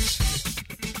Cowboys.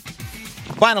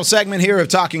 Final segment here of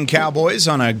Talking Cowboys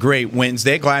on a great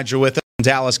Wednesday. Glad you're with us on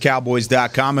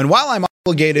DallasCowboys.com. And while I'm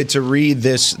obligated to read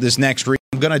this next read,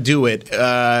 I'm going to do it.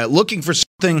 Looking for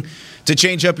something to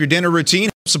change up your dinner routine?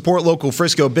 Help support local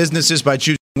Frisco businesses by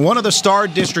choosing one of the Star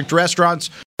District restaurants.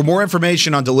 For more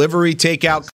information on delivery,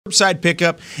 takeout, curbside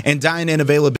pickup, and dine-in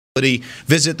availability,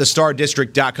 visit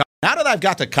thestardistrict.com. Now that I've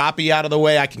got the copy out of the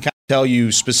way, I can kind of tell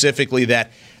you specifically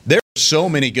that there are so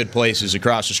many good places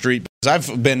across the street. Because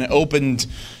I've been opened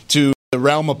to the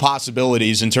realm of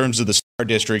possibilities in terms of the Star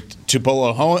District.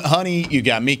 Tupelo Honey, you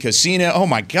got Mi Casina. Oh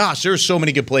my gosh, there's so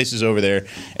many good places over there.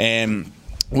 And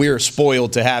we are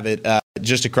spoiled to have it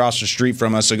just across the street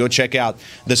from us. So go check out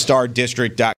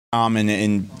thestardistrict.com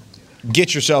and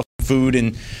get yourself food.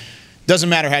 And doesn't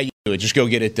matter how you do it, just go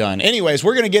get it done. Anyways,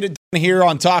 we're going to get it done here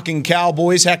on Talking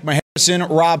Cowboys. Heckma Harrison,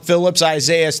 Rob Phillips,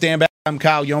 Isaiah Stanback. I'm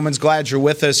Kyle Yeomans. Glad you're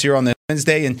with us here on this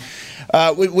Wednesday. And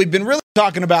we've been really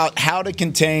talking about how to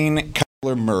contain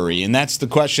Kyler Murray. And that's the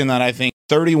question that I think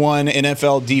 31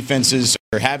 NFL defenses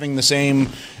are having the same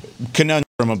conundrum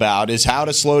about, is how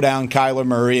to slow down Kyler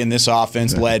Murray in this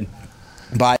offense led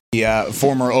by the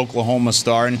former Oklahoma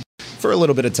star and for a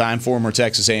little bit of time, former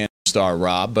Texas A&M star,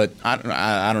 Rob. But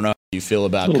I don't know how you feel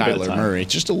about Kyler Murray.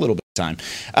 Just a little bit of time.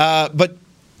 But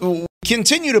we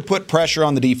continue to put pressure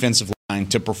on the defensive line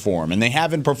to perform. And they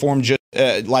haven't performed just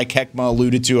like Heckma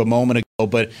alluded to a moment ago.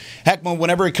 But Heckma,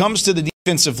 whenever it comes to the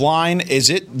defensive line, is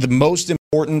it the most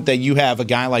important that you have a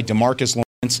guy like DeMarcus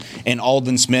Lawrence and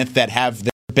Aldon Smith that have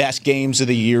the best games of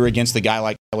the year against a guy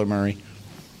like Kyler Murray?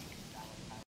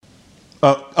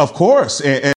 Of course.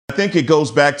 And I think it goes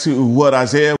back to what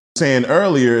Isaiah was saying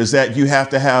earlier, is that you have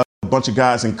to have a bunch of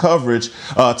guys in coverage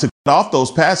to get off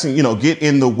those passing, get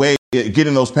in the way, get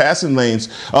in those passing lanes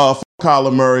for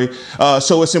Kyler Murray.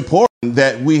 So it's important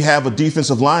that we have a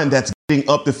defensive line that's getting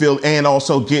up the field and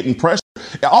also getting pressure.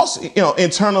 Also,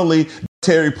 internally,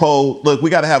 Terry Poe, look, we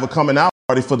got to have a coming out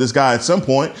party for this guy at some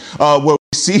point where we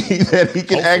see that he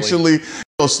can actually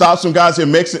stop some guys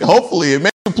and makes it, hopefully, it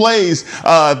makes the plays,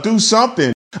 do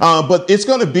something. But it's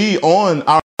going to be on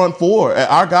our front four.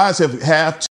 Our guys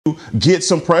have to get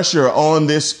some pressure on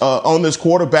this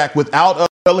quarterback without us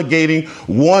relegating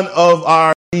one of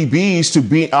our DBs to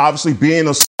being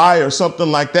a spy or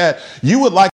something like that. You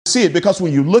would like to see it, because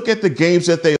when you look at the games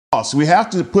that they lost, we have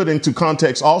to put into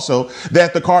context also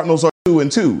that the Cardinals are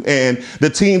 2-2, and the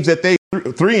teams that they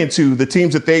 3-2, the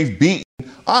teams that they've beaten,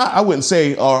 I wouldn't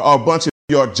say are a bunch of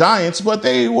New York Giants, but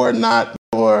they were not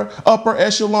your upper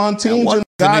echelon teams. And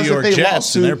guys the New York that they Jets,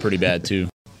 lost to, and they're pretty bad too.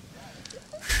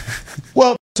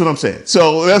 Well, that's what I'm saying.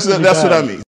 So that's what I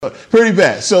mean. Pretty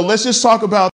bad. So let's just talk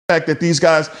about the fact that these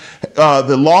guys,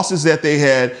 the losses that they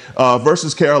had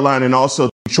versus Carolina and also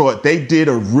Detroit, they did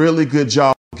a really good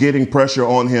job getting pressure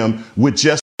on him with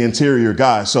just the interior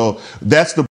guys. So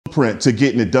that's the blueprint to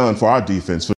getting it done for our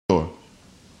defense for sure.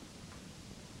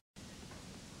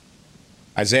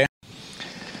 Isaiah?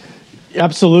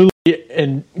 Absolutely.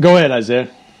 And go ahead, Isaiah.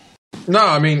 No,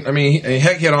 I mean,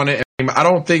 Heck hit on it. I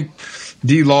don't think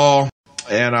D-Law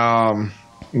and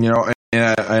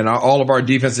and all of our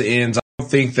defensive ends, I don't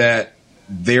think that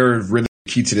they're really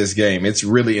key to this game. It's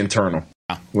really internal.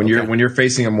 When you're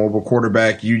facing a mobile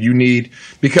quarterback, you need,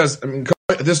 because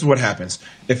this is what happens.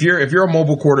 If you're a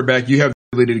mobile quarterback, you have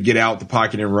the ability to get out the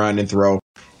pocket and run and throw.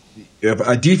 If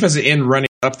a defensive end running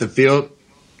up the field,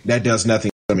 that does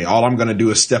nothing to me. All I'm going to do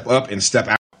is step up and step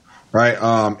out, right?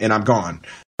 And I'm gone.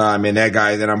 And that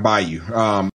guy, then I'm by you.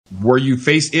 Where you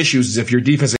face issues is if your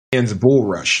defensive end's bull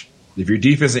rush. If your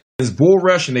defensive end's bull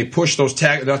rush and they push those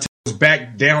tackles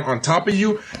back down on top of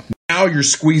you, now you're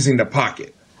squeezing the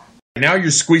pocket. Now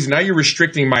you're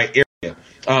restricting my area.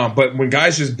 But when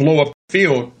guys just blow up the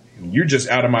field, you're just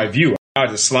out of my view. I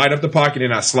just slide up the pocket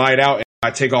and I slide out and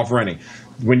I take off running.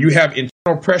 When you have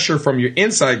internal pressure from your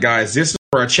inside guys, this is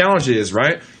where our challenge is,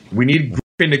 right? We need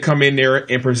Griffin to come in there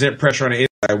and present pressure on the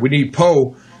inside. We need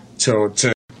Poe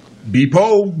to be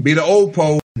the old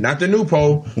Poe, not the new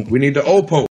Poe. We need the old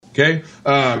Poe, okay?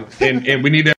 And we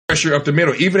need that pressure up the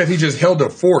middle. Even if he just held the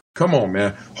fort, come on,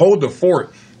 man, hold the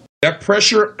fort. That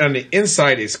pressure on the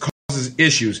inside causes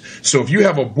issues. So if you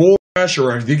have a bull rush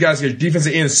or if you guys get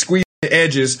defensive end squeeze the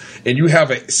edges and you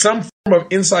have some form of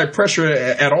inside pressure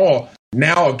at all,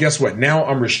 now guess what? Now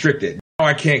I'm restricted. Now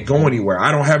I can't go anywhere.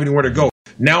 I don't have anywhere to go.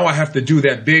 Now I have to do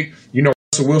that big,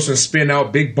 Russell Wilson spin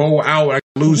out, big bowl out. I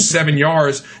lose 7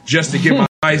 yards just to get my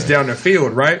eyes down the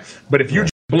field, right? But if you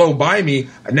just blow by me,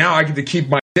 now I get to keep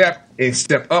my step and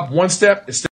step up one step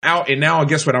and step out. And now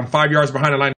guess what? I'm 5 yards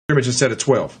behind the line of scrimmage instead of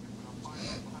 12.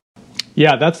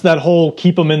 Yeah, that's that whole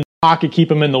keep them in the pocket, keep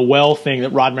them in the well thing that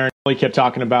Rod Marinelli kept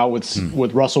talking about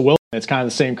with Russell Wilson. It's kind of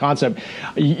the same concept.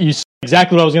 You said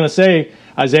exactly what I was going to say,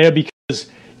 Isaiah, because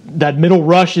that middle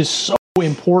rush is so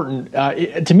important.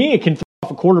 To me, it can throw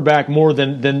off a quarterback more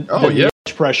than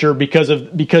rush pressure because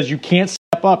you can't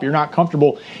step up. You're not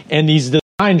comfortable. And these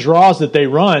design draws that they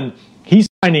run, he's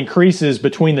finding creases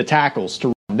between the tackles to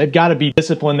run. They've got to be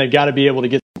disciplined. They've got to be able to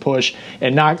get some push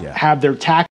and not have their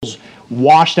tackles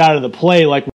washed out of the play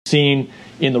like we've seen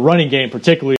in the running game,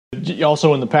 particularly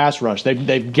also in the pass rush.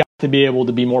 They've got to be able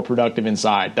to be more productive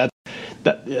inside.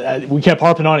 We kept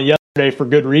harping on it yesterday for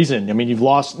good reason. I mean, you've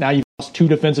lost 2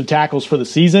 defensive tackles for the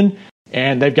season,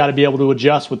 and they've got to be able to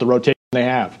adjust with the rotation they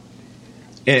have.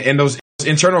 And those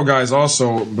internal guys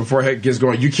also, before Heck gets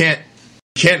going, you can't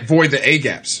void the A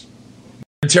gaps.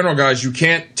 Internal guys, you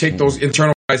can't take those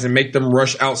internal guys and make them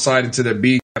rush outside into the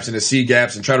B gaps and the C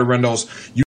gaps and try to run those.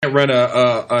 You can't run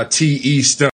a TE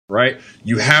stunt, right?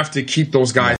 You have to keep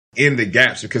those guys in the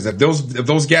gaps, because if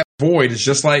those gaps void, it's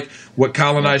just like what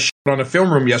Kyle and I showed on the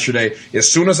film room yesterday.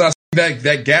 As soon as I see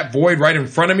that gap void right in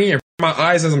front of me, in front of my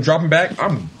eyes as I'm dropping back,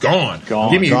 I'm gone.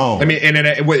 Gone. I mean, and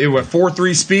then with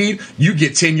 4.3 speed, you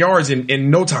get 10 yards in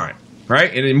no time,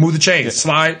 right? And then move the chains,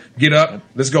 slide, get up,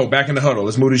 let's go back in the huddle.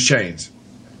 Let's move these chains.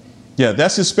 Yeah,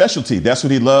 that's his specialty. That's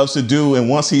what he loves to do. And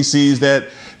once he sees that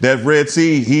Red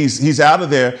Sea, he's out of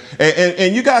there.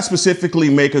 And you guys specifically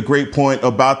make a great point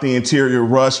about the interior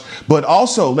rush, but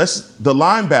also the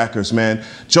linebackers, man.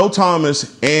 Joe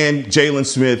Thomas and Jalen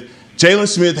Smith. Jalen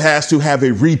Smith has to have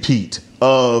a repeat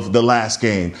of the last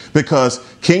game, because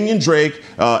Kenyon Drake,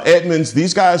 Edmonds,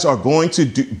 these guys are going to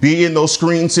be in those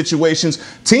screen situations.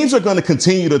 Teams are going to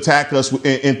continue to attack us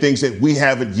in things that we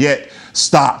haven't yet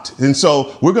stopped. And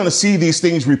so we're going to see these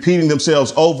things repeating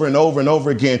themselves over and over and over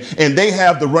again. And they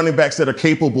have the running backs that are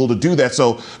capable to do that.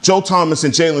 So Joe Thomas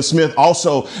and Jalen Smith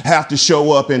also have to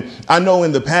show up. And I know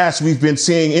in the past we've been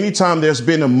seeing, anytime there's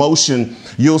been a motion,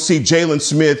 you'll see Jalen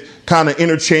Smith kind of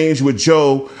interchange with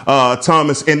Joe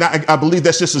Thomas. And I believe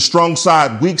that's just a strong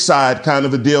side, weak side kind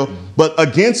of a deal. But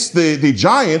against the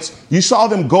Giants, you saw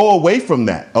them go away from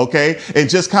that, okay, and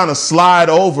just kind of slide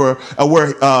over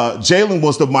where Jalen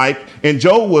was the mic and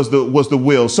Joe was the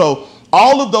wheel. So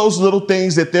all of those little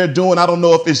things that they're doing, I don't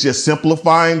know if it's just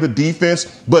simplifying the defense,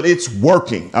 but it's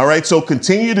working. All right, so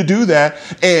continue to do that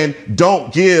and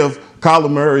don't give Kyler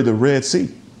Murray the Red Sea.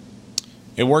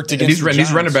 It worked against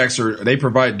these running backs they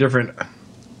provide different.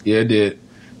 Yeah, it did.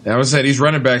 And I was saying, these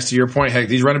running backs, to your point, Heck,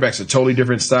 these running backs are totally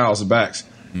different styles of backs.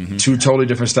 Two totally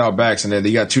different style backs, and then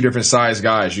you got two different size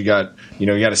guys. You got a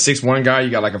 6'1" guy, you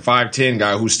got like a 5'10"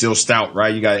 guy who's still stout,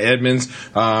 right? You got Edmonds,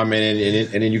 and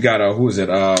then you got who is it?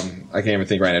 I can't even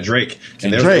think right now. Drake.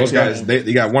 And those guys,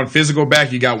 you got one physical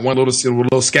back, you got one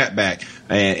little scat back,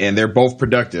 and they're both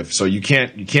productive. So you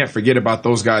can't forget about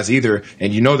those guys either.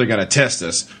 And you know they're going to test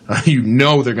us. You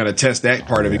know they're going to test that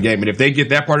part of the game. And if they get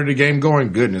that part of the game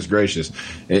going, goodness gracious,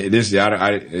 It's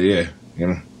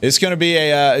going to be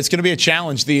a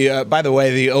challenge. By the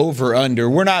way, the over under.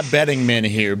 We're not betting men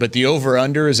here, but the over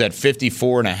under is at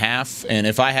 54.5. And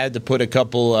if I had to put a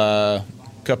couple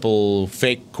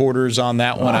fake quarters on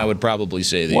that one, I would probably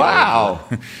say the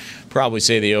over. Probably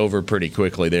say the over pretty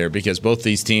quickly there, because both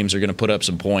these teams are going to put up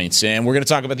some points. And we're going to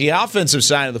talk about the offensive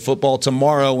side of the football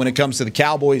tomorrow when it comes to the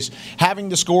Cowboys having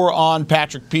to score on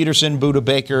Patrick Peterson, Budda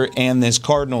Baker, and this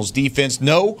Cardinals defense.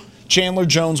 No Chandler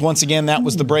Jones, once again, that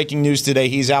was the breaking news today.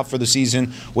 He's out for the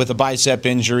season with a bicep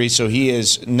injury, so he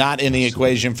is not in the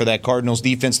equation for that Cardinals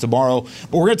defense tomorrow.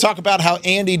 But we're going to talk about how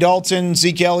Andy Dalton,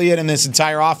 Zeke Elliott, and this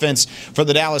entire offense for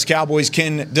the Dallas Cowboys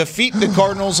can defeat the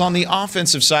Cardinals on the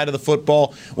offensive side of the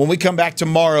football when we come back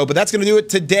tomorrow. But that's going to do it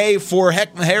today for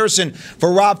Heckman Harrison,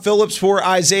 for Rob Phillips, for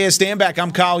Isaiah Stanback.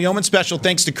 I'm Kyle Yeoman. Special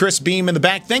thanks to Chris Beam in the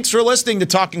back. Thanks for listening to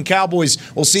Talking Cowboys.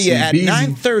 We'll see you at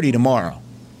 9:30 tomorrow.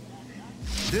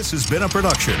 This has been a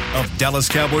production of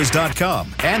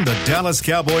DallasCowboys.com and the Dallas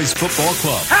Cowboys Football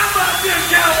Club. How about this,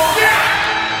 Cowboys? Yeah!